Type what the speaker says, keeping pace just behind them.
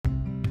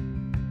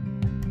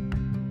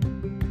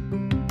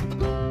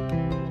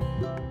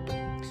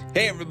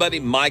Hey everybody,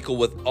 Michael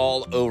with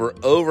All Over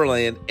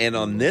Overland, and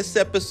on this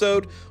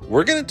episode,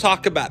 we're going to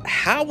talk about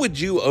how would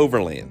you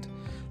overland?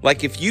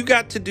 Like if you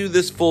got to do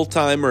this full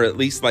time or at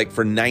least like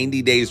for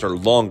 90 days or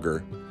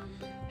longer,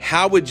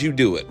 how would you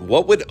do it?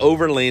 What would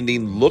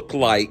overlanding look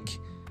like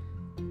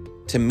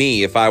to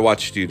me if I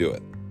watched you do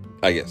it?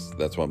 I guess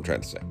that's what I'm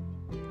trying to say.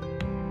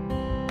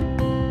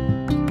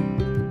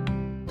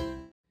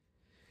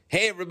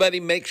 Hey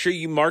everybody, make sure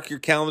you mark your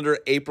calendar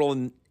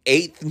April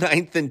 8th,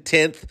 9th, and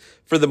 10th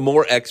for the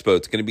More Expo.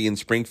 It's going to be in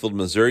Springfield,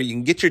 Missouri. You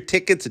can get your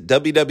tickets at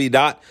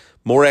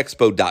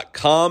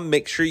www.moreexpo.com.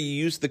 Make sure you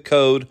use the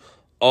code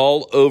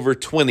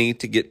ALLOVER20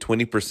 to get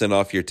 20%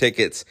 off your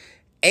tickets.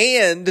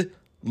 And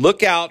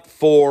look out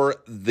for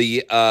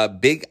the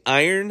Big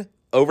Iron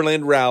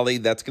Overland Rally.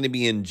 That's going to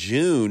be in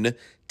June.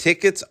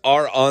 Tickets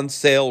are on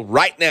sale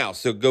right now,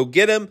 so go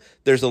get them.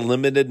 There's a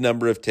limited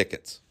number of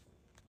tickets.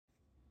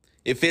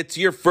 If it's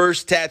your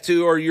first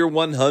tattoo or your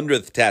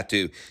 100th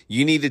tattoo,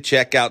 you need to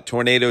check out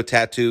Tornado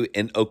Tattoo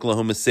in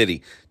Oklahoma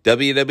City.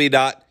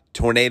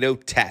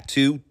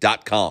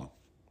 www.tornadotattoo.com.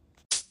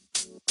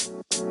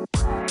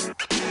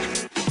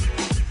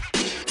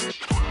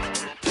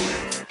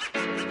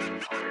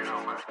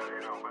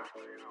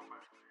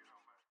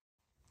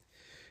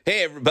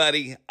 Hey,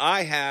 everybody.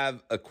 I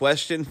have a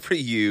question for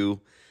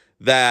you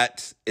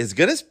that is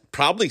going to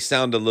probably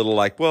sound a little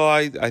like, well,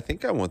 I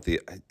think I want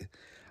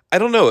I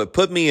don't know. It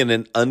put me in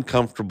an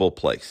uncomfortable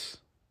place.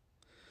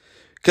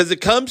 Because it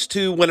comes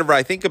to whenever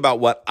I think about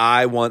what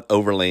I want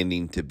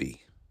overlanding to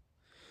be.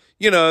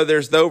 You know,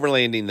 there's the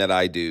overlanding that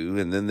I do,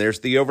 and then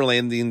there's the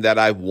overlanding that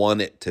I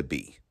want it to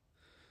be.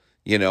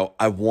 You know,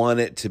 I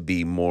want it to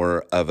be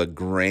more of a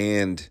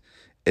grand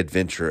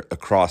adventure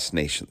across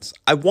nations.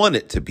 I want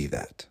it to be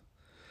that.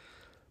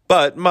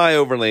 But my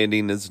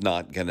overlanding is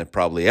not going to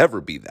probably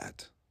ever be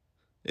that.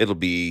 It'll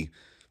be,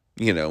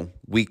 you know,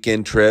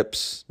 weekend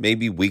trips,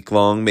 maybe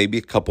week-long, maybe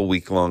a couple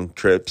week-long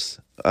trips.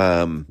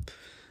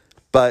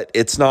 But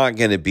it's not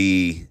going to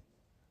be,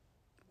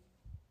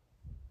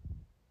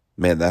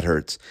 man, that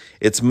hurts.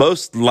 It's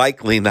most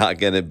likely not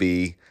going to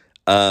be,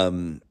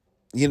 you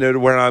know, to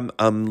where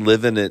I'm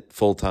living it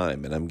full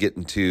time and I'm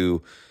getting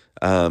to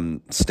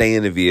stay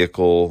in a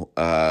vehicle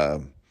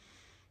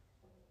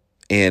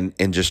and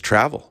just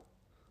travel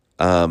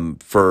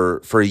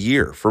for a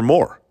year, for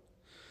more.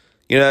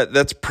 You know,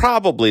 that's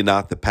probably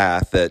not the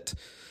path that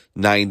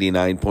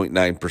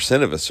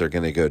 99.9% of us are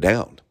going to go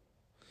down.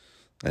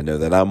 I know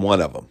that I'm one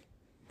of them.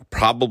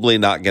 Probably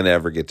not going to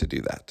ever get to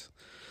do that.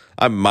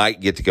 I might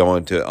get to go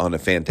on a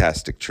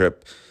fantastic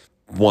trip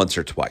once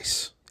or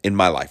twice in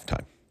my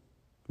lifetime.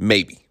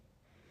 Maybe.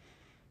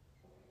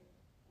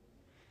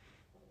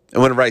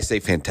 And whenever I say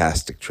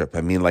fantastic trip,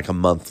 I mean like a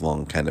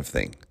month-long kind of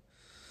thing.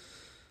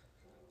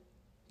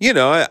 You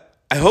know,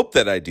 I hope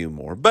that I do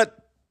more, but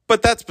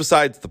that's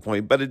besides the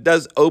point. But it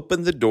does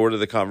open the door to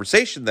the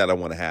conversation that I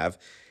want to have.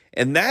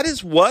 And that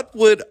is, what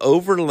would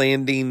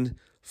overlanding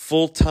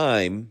full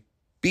time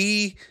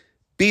be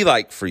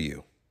like for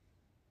you?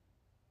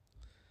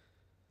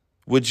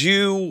 Would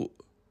you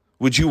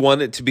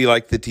want it to be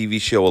like the TV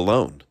show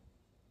Alone,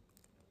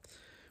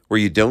 where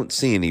you don't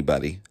see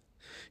anybody,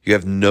 you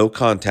have no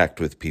contact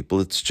with people,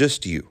 it's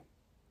just you.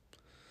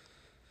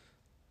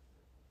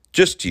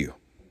 Just you.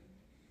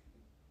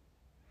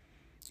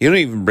 You don't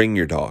even bring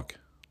your dog.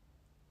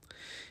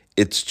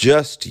 It's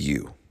just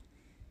you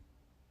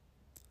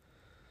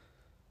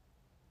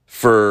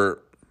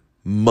for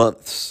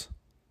months,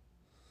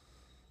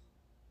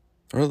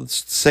 or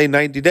let's say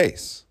 90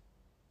 days.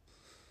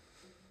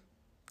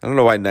 I don't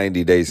know why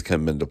 90 days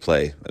come into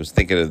play. I was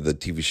thinking of the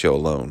TV show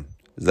Alone.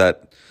 Is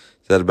that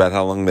about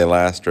how long they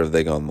last, or have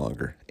they gone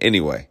longer?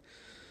 Anyway,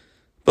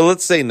 but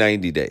let's say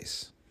 90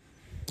 days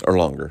or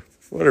longer,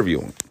 whatever you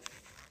want.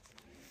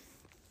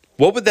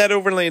 What would that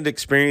overland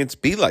experience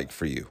be like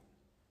for you?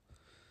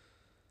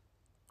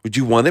 Would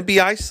you want to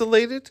be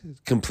isolated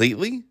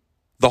completely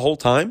the whole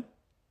time?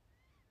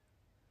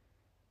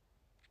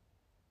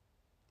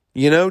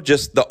 You know,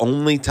 just the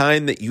only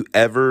time that you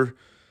ever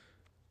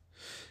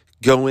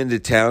go into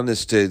town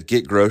is to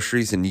get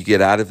groceries and you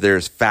get out of there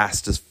as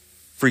fast as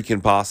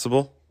freaking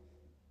possible?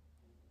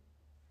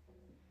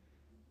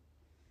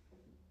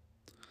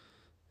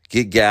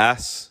 Get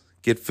gas,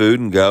 get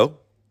food, and go.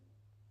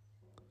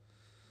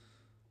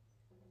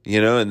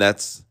 You know, and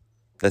that's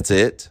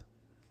it.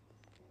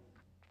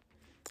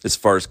 As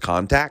far as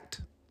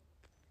contact,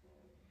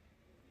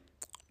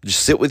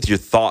 just sit with your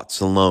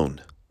thoughts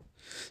alone.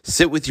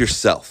 Sit with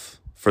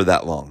yourself for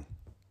that long.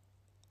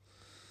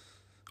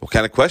 What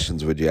kind of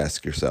questions would you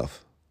ask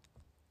yourself?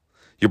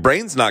 Your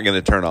brain's not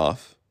going to turn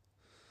off.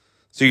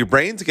 So your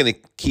brain's going to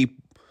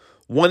keep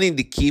wanting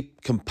to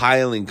keep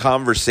compiling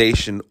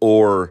conversation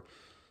or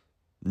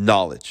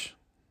knowledge.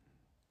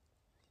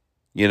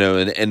 You know,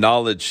 and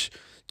knowledge,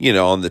 you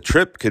know, on the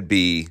trip could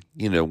be,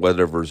 you know,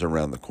 whatever's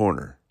around the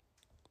corner.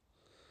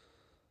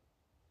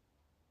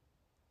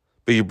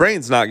 But your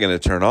brain's not going to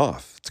turn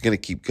off. It's going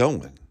to keep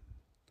going.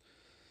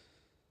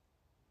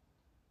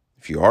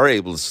 If you are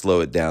able to slow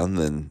it down,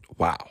 then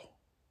wow.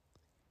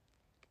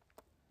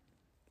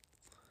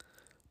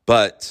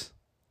 But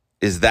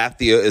is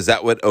that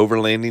what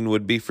overlanding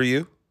would be for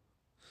you?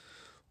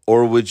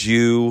 Or would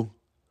you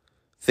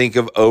think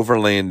of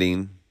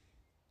overlanding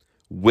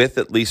with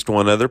at least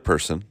one other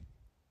person,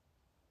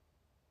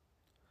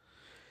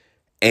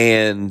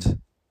 and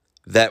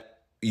that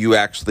you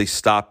actually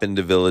stop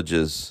into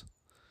villages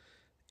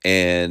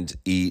and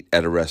eat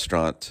at a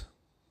restaurant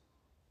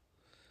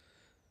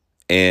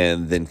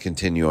and then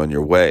continue on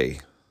your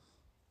way,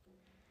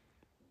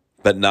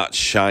 but not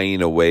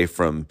shying away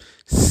from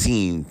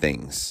seeing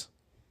things,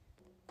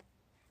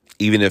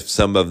 even if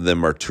some of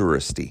them are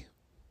touristy?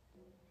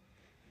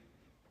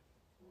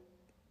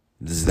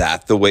 Is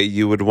that the way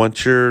you would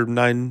want your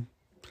 90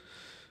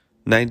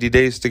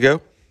 days to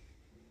go?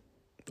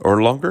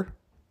 Or longer?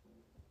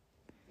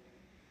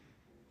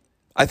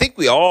 I think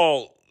we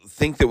all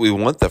think that we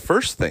want the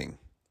first thing.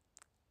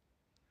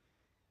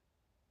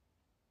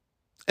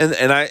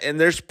 And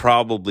there's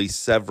probably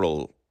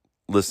several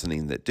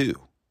listening that do.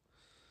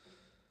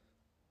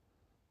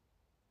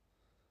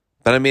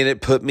 But I mean, it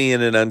put me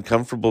in an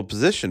uncomfortable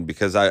position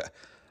because I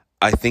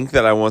think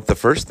that I want the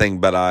first thing,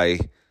 but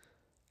I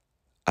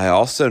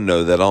also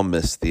know that I'll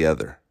miss the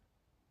other.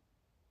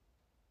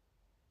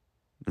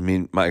 I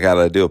mean, my God,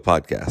 I do a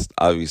podcast.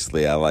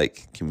 Obviously, I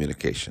like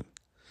communication.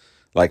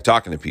 I like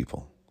talking to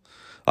people.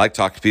 I like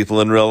talking to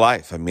people in real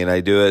life. I mean,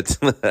 I do it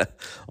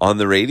on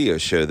the radio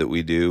show that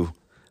we do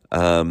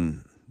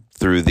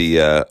through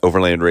the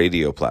Overland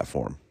Radio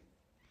platform.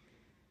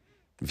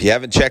 If you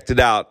haven't checked it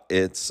out,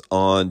 it's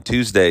on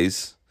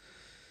Tuesdays,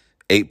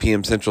 8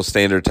 p.m. Central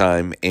Standard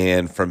Time.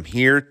 And from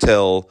here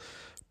till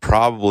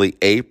probably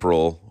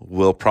April,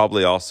 we'll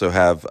probably also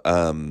have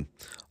a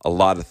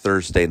lot of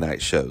Thursday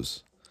night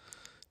shows.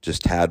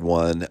 Just had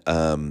one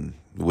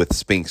with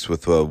Spinks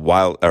with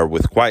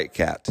Quiet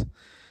Cat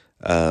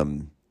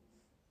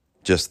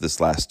just this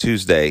last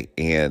Tuesday,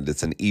 and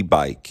it's an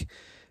e-bike,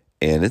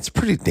 and it's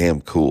pretty damn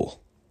cool.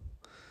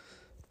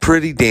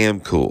 Pretty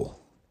damn cool.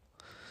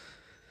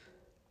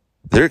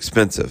 They're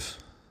expensive,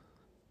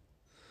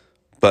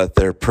 but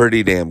they're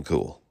pretty damn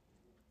cool.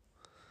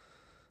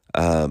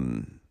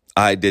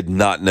 I did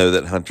not know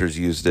that hunters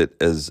used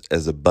it as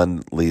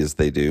abundantly as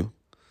they do.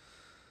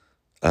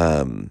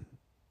 It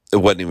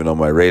wasn't even on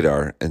my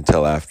radar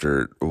until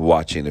after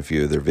watching a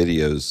few of their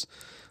videos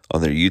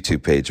on their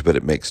YouTube page, but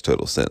it makes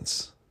total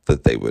sense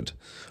that they would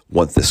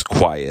want this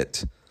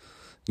quiet,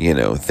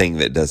 thing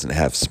that doesn't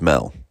have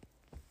smell,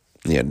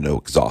 no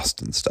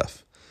exhaust and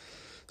stuff.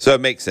 So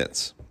it makes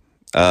sense.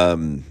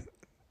 It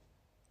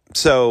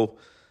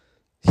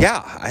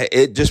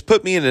just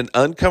put me in an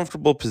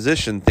uncomfortable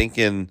position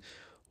thinking,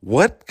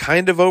 what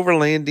kind of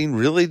overlanding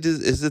really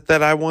is it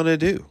that I want to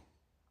do?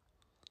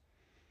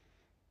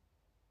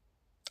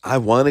 I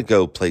want to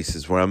go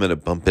places where I'm going to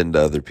bump into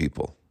other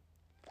people.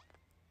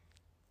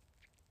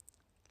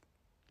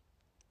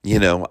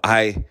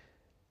 I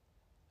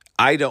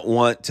don't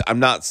want to, I'm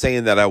not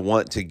saying that I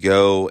want to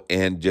go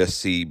and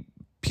just see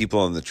people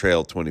on the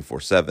trail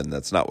 24/7.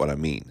 That's not what I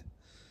mean.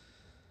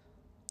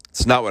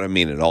 It's not what I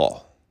mean at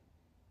all.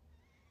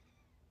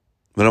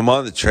 When I'm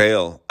on the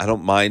trail, I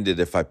don't mind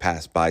it if I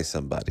pass by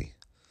somebody.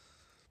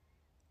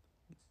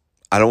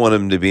 I don't want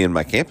them to be in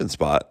my camping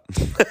spot.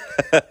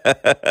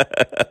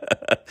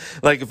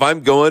 Like if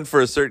I'm going for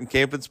a certain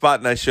camping spot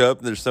and I show up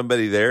and there's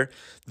somebody there,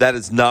 that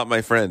is not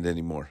my friend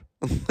anymore.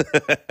 And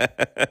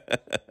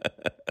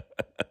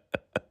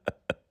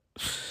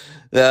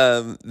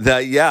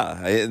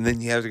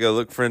then you have to go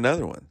look for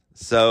another one.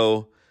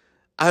 So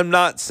I'm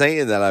not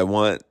saying that I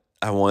want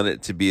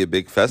it to be a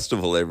big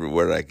festival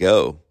everywhere I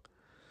go.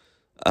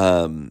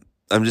 I'm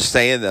just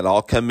saying that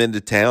I'll come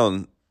into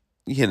town,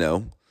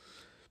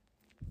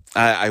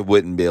 I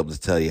wouldn't be able to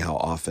tell you how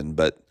often,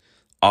 but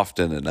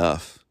often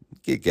enough.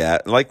 Get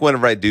gas. Like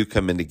whenever I do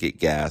come in to get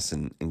gas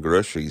and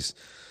groceries,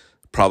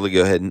 probably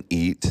go ahead and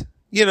eat.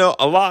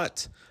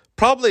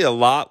 Probably a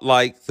lot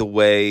like the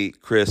way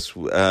Chris,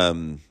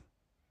 is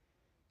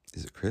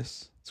it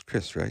Chris? It's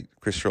Chris, right?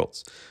 Chris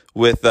Schultz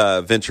with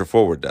Venture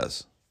Forward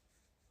does.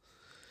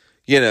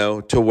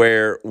 To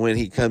where when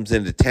he comes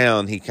into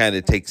town, he kind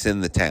of takes in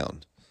the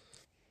town.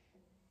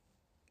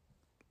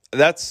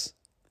 That's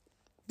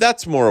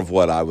more of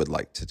what I would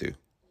like to do.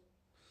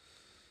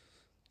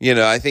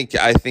 I think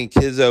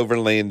his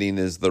overlanding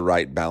is the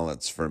right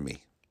balance for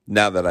me,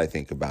 now that I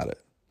think about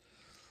it.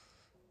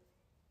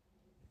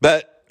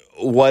 But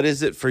what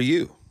is it for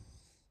you?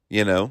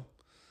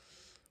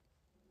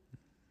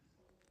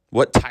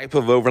 What type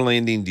of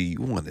overlanding do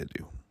you want to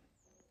do?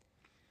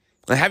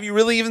 And have you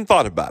really even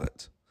thought about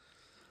it?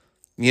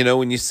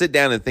 When you sit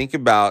down and think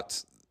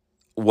about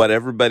what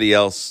everybody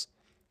else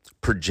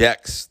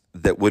projects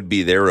that would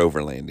be their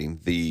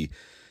overlanding, the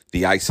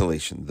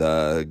isolation,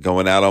 the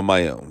going out on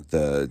my own,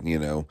 the,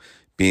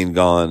 being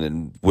gone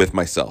and with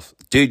myself.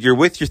 Dude, you're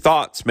with your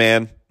thoughts,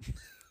 man.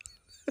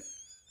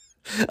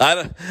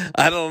 I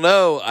don't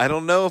know. I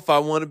don't know if I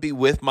want to be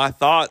with my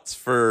thoughts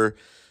for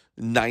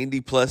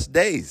 90 plus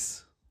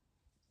days.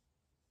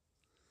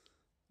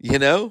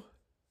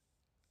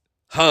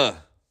 Huh.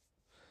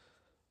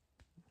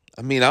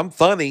 I mean, I'm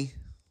funny,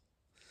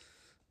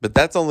 But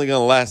that's only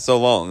going to last so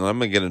long, and I'm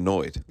going to get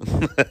annoyed.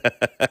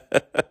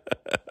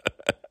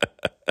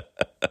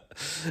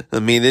 I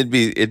mean,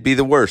 it'd be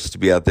the worst to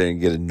be out there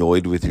and get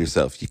annoyed with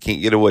yourself. You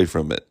can't get away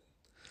from it.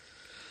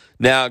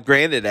 Now,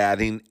 granted,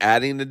 adding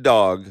a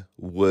dog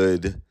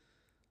would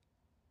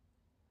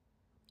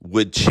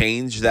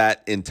change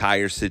that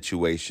entire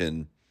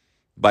situation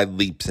by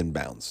leaps and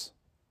bounds.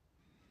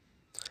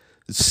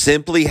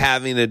 Simply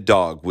having a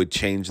dog would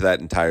change that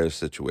entire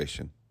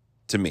situation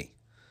to me.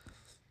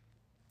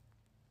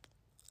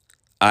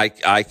 I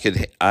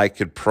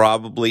could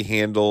probably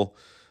handle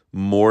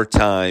more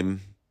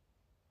time.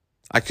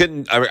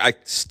 I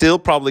still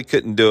probably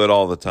couldn't do it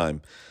all the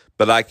time,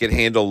 but I could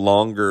handle a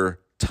longer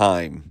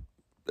time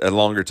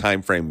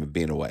frame of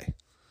being away,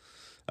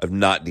 of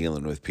not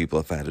dealing with people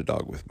if I had a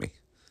dog with me.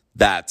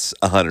 That's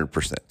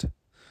 100%.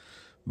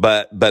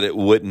 But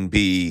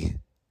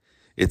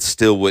it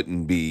still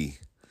wouldn't be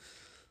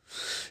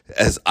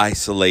as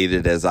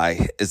isolated as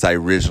I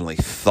originally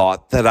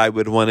thought that I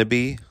would want to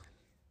be,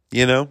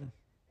 you know?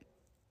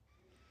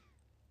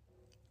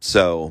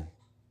 So,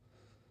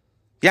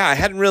 yeah, I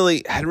hadn't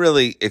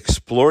really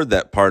explored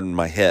that part in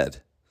my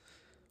head.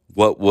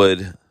 What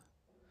would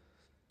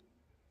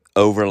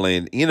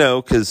overland,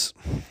 because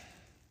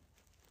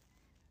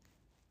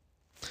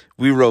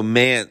we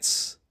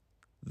romance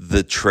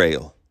the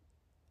trail,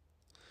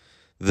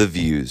 the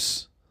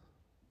views.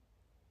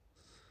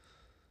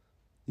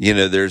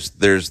 There's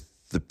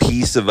the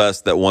piece of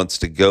us that wants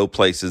to go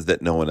places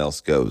that no one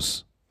else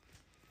goes.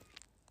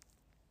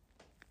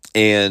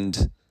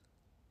 And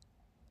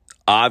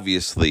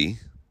obviously,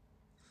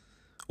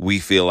 we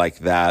feel like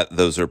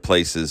those are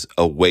places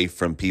away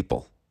from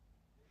people.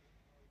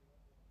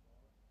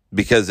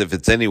 Because if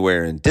it's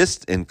anywhere in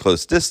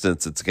close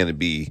distance, it's going to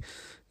be,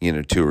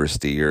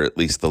 touristy, or at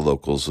least the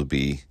locals will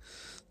be,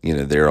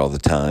 there all the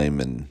time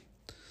and,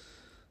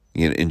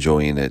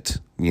 enjoying it,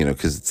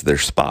 because it's their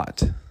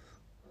spot.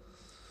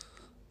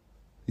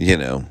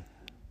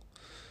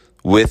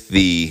 With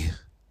the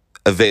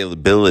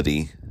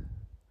availability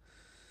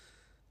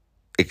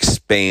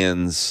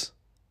expands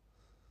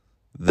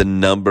the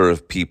number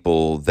of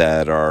people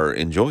that are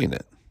enjoying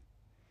it.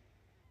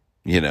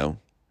 I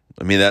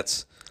mean,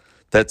 that's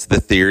the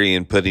theory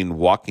in putting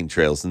walking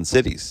trails in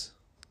cities,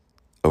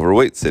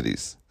 overweight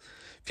cities.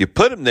 If you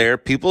put them there,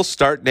 people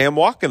start damn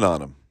walking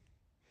on them.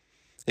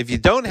 If you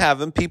don't have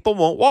them, people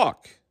won't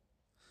walk.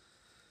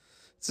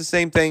 It's the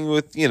same thing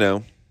with,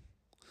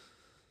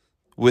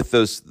 with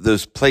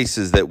those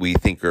places that we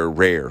think are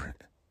rare,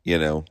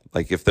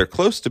 like if they're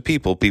close to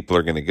people, people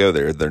are going to go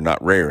there. They're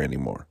not rare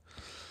anymore.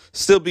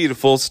 Still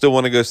beautiful, still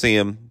want to go see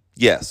them.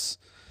 Yes.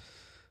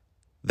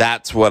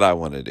 That's what I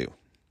want to do.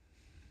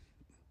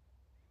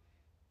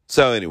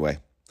 So anyway,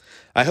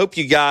 I hope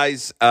you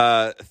guys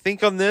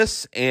think on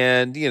this,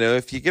 and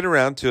if you get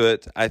around to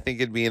it, I think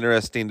it'd be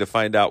interesting to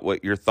find out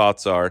what your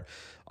thoughts are.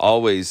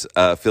 Always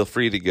feel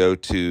free to go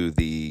to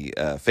the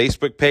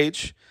Facebook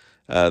page.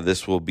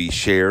 This will be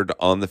shared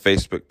on the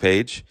Facebook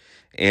page,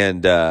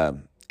 and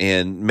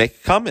make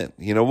a comment.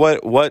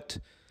 What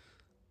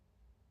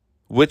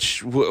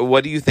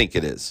do you think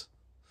it is?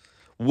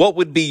 What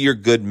would be your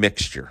good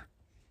mixture?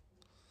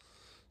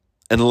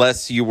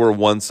 Unless you were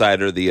one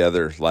side or the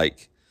other,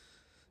 like.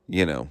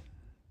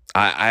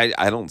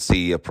 I don't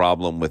see a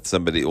problem with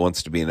somebody that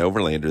wants to be an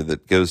overlander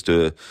that goes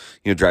to,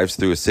 drives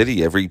through a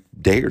city every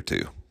day or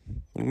two.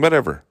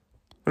 Whatever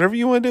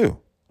you want to do.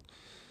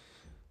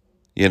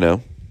 I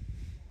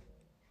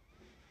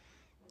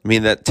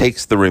mean, that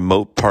takes the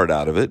remote part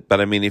out of it.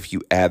 But I mean, if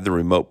you add the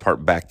remote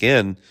part back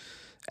in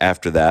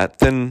after that,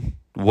 then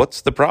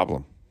what's the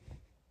problem?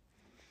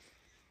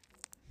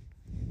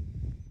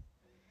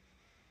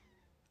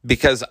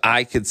 Because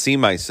I could see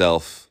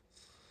myself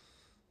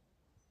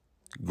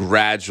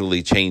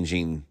gradually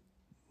changing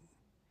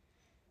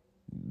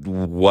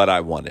what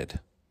I wanted.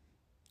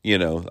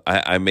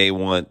 I may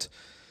want,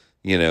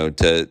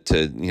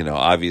 to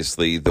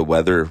obviously the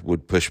weather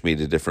would push me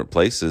to different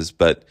places,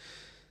 but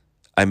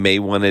I may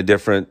want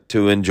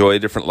to enjoy a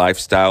different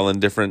lifestyle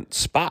in different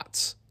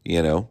spots.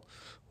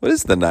 What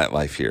is the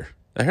nightlife here?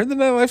 I heard the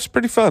nightlife's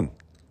pretty fun.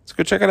 Let's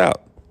go check it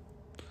out.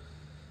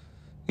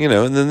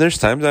 And then there's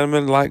times I'm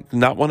going to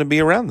not want to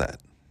be around that.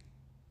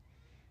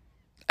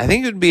 I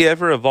think it would be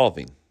ever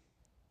evolving.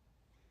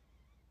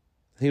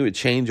 I think it would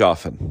change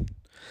often.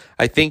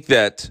 I think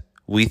that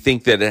we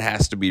think that it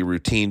has to be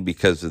routine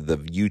because of the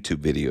YouTube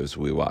videos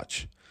we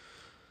watch.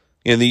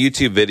 The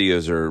YouTube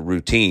videos are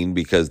routine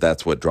because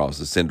that's what draws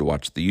us in to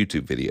watch the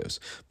YouTube videos.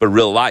 But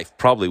real life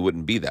probably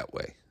wouldn't be that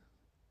way.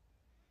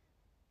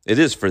 It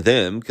is for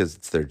them because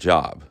it's their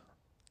job.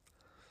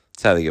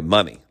 It's how they get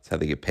money. It's how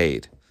they get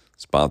paid.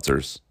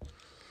 Sponsors,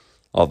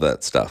 all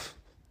that stuff.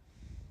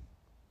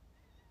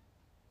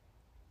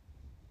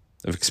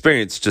 I've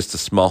experienced just a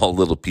small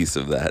little piece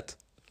of that.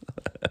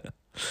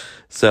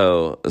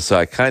 So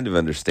I kind of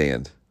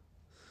understand.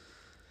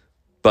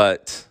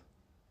 But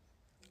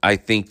I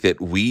think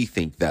that we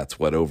think that's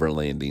what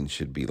overlanding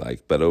should be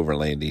like. But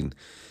overlanding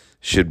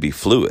should be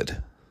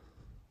fluid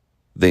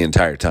the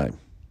entire time.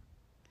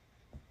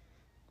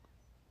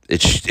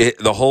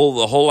 The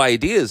whole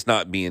idea is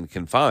not being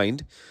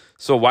confined.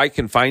 So why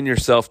confine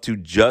yourself to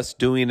just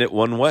doing it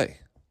one way?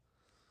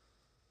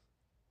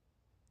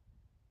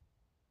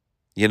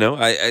 It's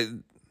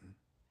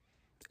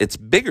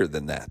bigger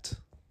than that.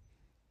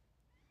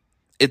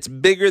 It's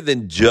bigger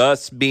than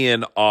just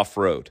being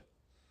off-road.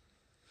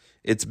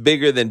 It's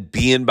bigger than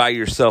being by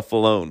yourself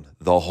alone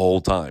the whole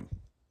time.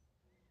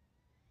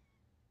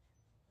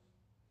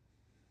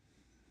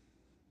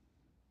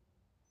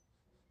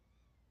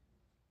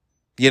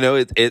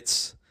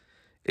 It's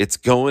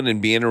going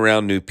and being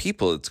around new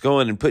people. It's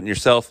going and putting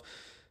yourself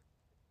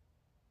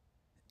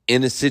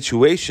in a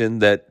situation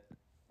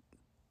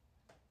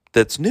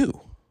that's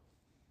new.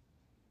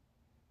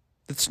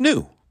 That's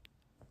new.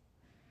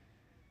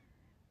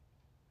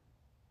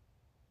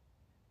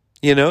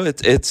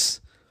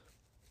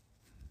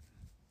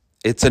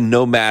 It's a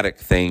nomadic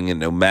thing, and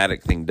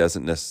nomadic thing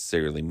doesn't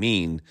necessarily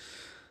mean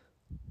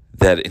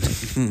that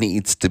it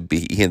needs to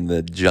be in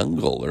the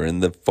jungle or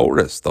in the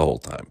forest the whole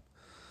time.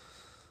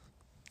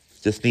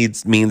 Just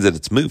means that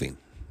it's moving.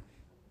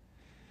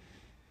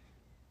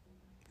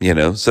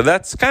 So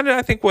that's kind of,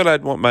 I think, what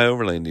I'd want my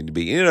overlanding to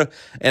be.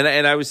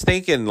 And I was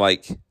thinking,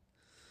 like,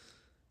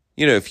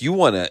 if you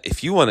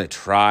wanna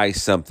try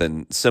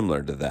something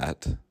similar to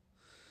that,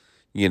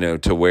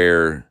 to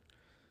where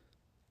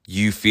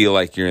you feel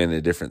like you're in a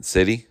different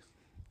city,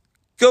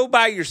 go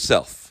by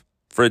yourself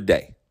for a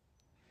day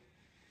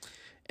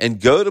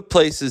and go to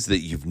places that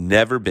you've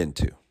never been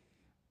to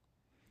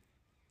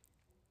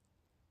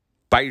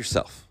by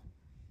yourself.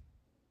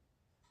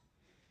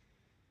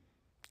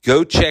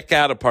 Go check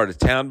out a part of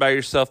town by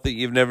yourself that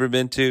you've never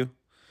been to.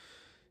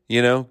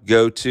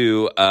 Go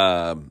to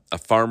a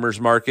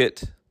farmer's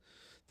market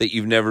that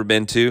you've never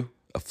been to,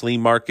 a flea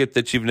market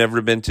that you've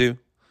never been to.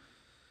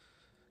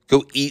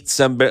 Go eat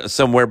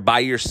somewhere by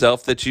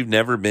yourself that you've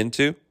never been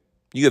to.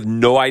 You have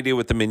no idea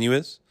what the menu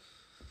is.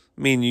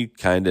 I mean, you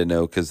kind of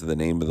know because of the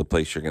name of the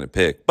place you're going to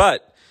pick.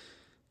 But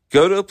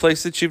go to a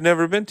place that you've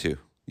never been to.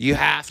 You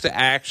have to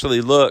actually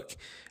look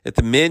at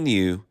the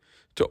menu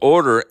to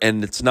order,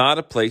 and it's not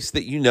a place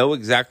that you know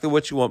exactly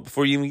what you want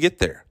before you even get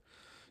there.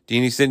 Do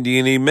you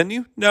need a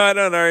menu? No, I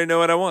don't. I already know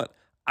what I want.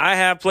 I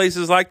have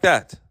places like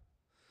that.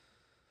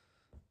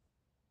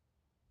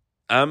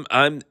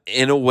 I'm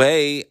in a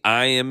way,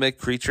 I am a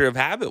creature of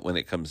habit when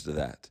it comes to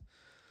that.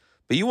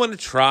 But you want to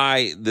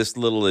try this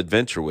little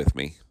adventure with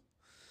me.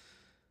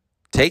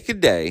 Take a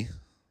day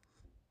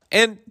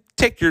and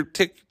you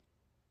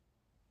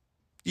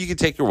can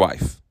take your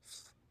wife,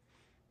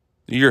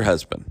 your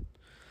husband,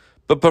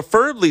 but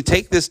preferably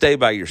take this day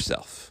by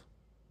yourself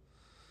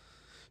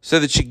so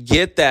that you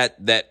get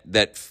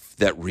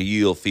that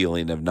real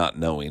feeling of not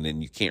knowing,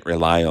 and you can't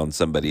rely on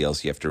somebody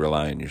else. You have to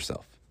rely on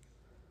yourself.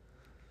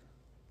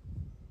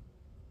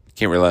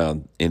 Can't rely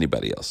on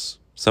anybody else.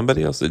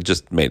 Somebody else? It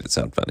just made it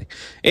sound funny.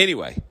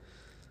 Anyway,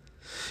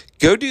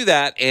 go do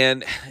that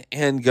and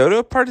go to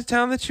a part of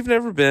town that you've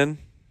never been.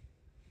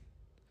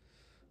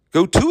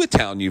 Go to a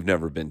town you've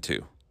never been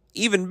to.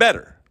 Even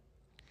better.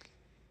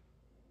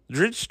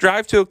 Just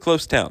drive to a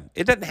close town.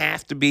 It doesn't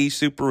have to be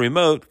super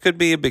remote. It could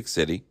be a big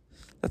city.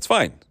 That's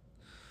fine.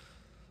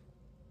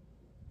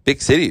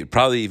 Big city would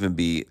probably even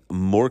be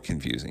more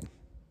confusing.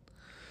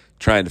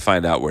 Trying to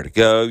find out where to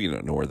go. You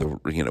don't know where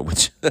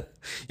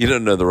you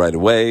don't know the right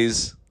of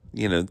ways,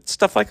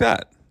 stuff like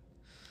that.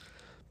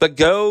 But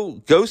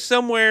go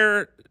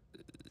somewhere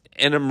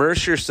and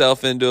immerse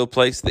yourself into a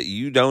place that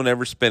you don't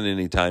ever spend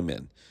any time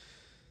in.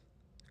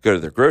 Go to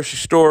the grocery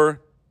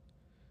store.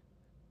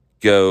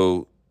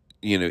 Go,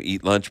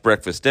 eat lunch,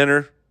 breakfast,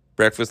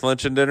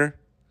 lunch, and dinner.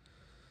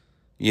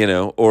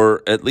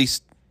 Or at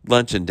least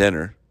lunch and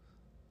dinner.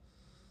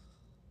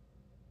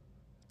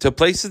 To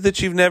places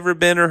that you've never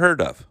been or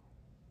heard of.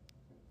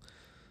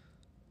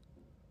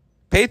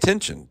 Pay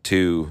attention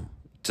to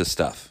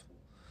stuff.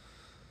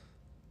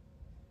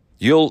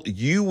 You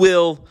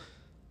will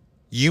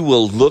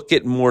look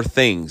at more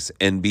things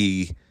and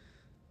be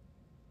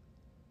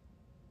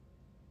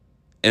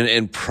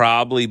and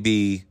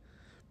probably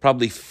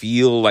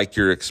feel like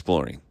you're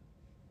exploring.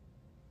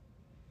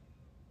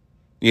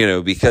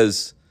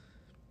 Because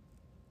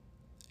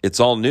it's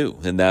all new,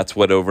 and that's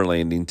what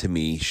overlanding to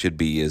me should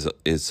be, is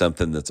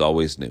something that's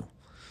always new.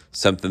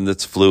 Something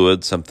that's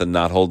fluid, something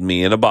not holding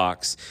me in a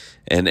box.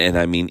 And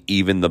I mean,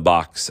 even the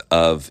box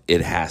of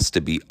it has to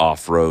be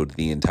off-road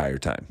the entire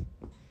time.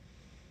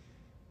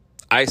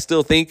 I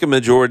still think a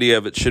majority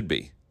of it should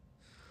be.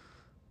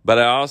 But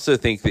I also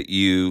think that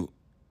you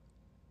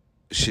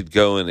should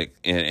go and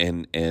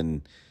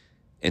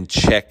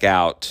check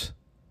out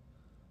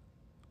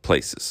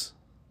places.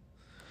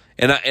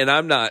 And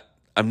I'm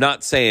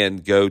not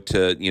saying go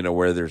to,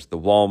 where there's the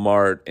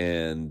Walmart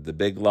and the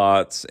Big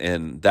Lots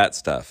and that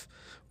stuff,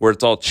 where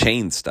it's all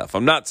chain stuff.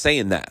 I'm not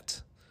saying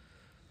that.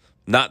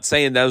 Not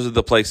saying those are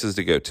the places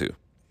to go to.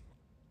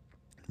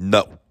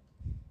 No.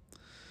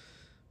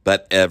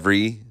 But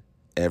every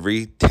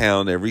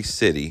town, every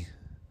city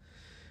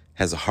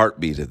has a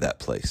heartbeat of that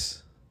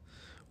place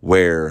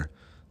where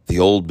the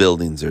old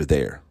buildings are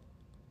there.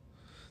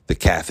 The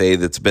cafe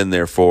that's been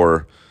there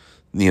for,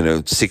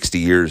 60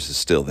 years is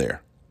still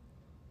there.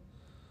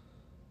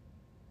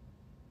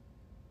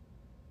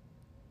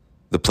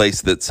 The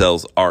place that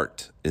sells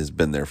art has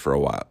been there for a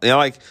while.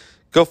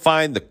 Go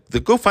find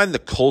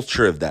the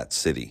culture of that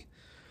city.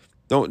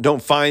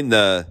 Don't find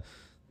the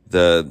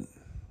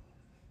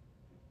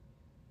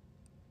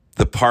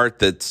part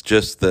that's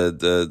just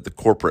the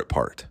corporate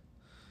part.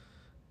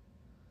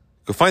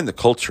 Go find the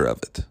culture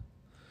of it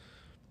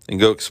and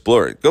go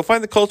explore it. Go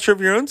find the culture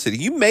of your own city.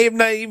 You may have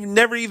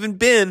never even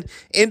been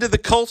into the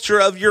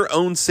culture of your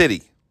own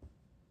city.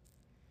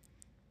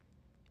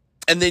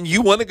 And then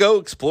you want to go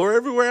explore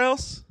everywhere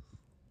else?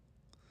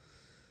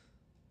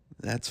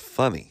 That's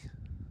funny.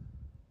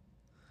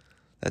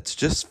 That's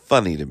just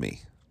funny to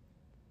me.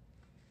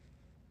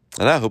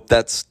 And I hope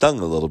that stung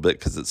a little bit,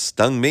 because it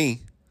stung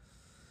me.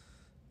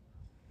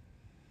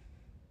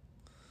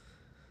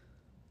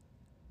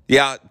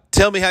 Yeah,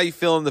 tell me how you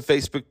feel on the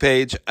Facebook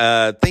page.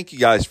 Thank you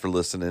guys for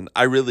listening.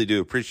 I really do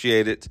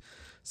appreciate it.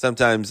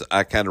 Sometimes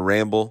I kind of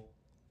ramble.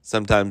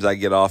 Sometimes I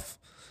get off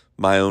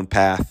my own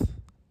path,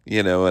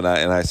 and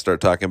I start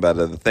talking about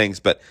other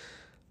things. But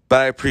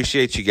I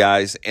appreciate you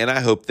guys, and I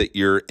hope that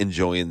you're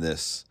enjoying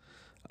this.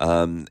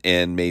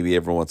 And maybe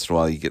every once in a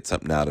while you get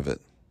something out of it.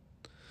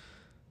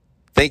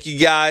 Thank you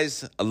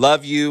guys. I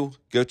love you.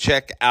 Go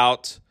check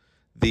out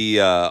the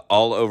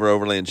All Over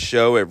Overland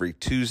show every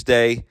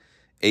Tuesday,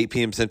 8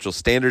 p.m. Central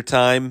Standard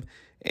Time.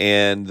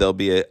 And there'll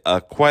be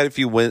quite a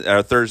few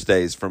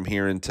Thursdays from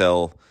here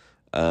until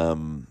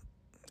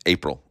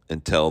April,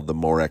 until the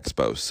More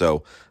Expo.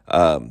 So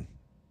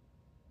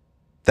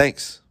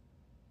thanks.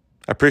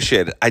 I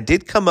appreciate it. I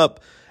did come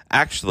up,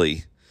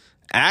 actually,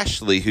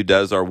 Ashley, who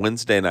does our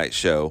Wednesday night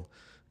show,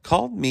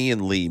 called me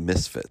and Lee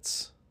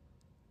misfits.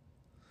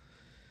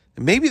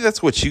 And maybe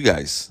that's what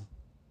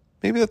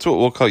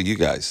we'll call you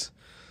guys.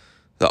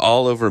 The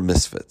All Over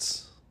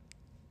Misfits.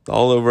 The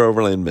All Over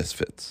Overland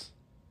Misfits.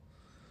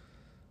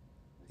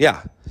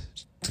 Yeah.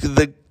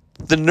 The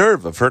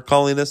nerve of her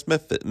calling us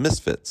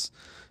misfits.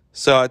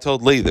 So I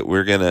told Lee that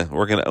we're gonna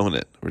own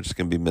it. We're just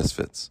gonna be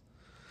misfits.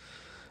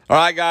 All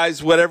right,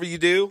 guys, whatever you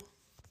do,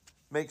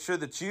 make sure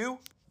that you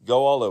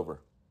go all over.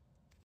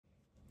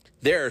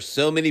 There are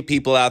so many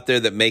people out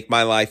there that make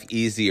my life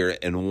easier,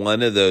 and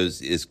one of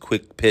those is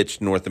Quick Pitch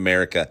North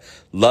America.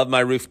 Love my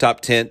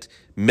rooftop tent,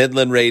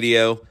 Midland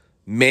Radio.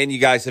 Man, you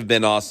guys have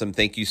been awesome.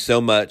 Thank you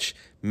so much.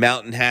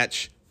 Mountain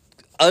Hatch,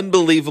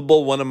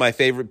 unbelievable. One of my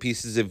favorite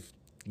pieces of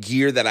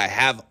gear that I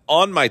have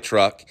on my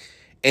truck,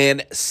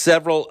 and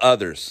several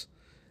others.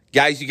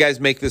 Guys, you guys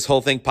make this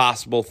whole thing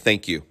possible.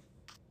 Thank you.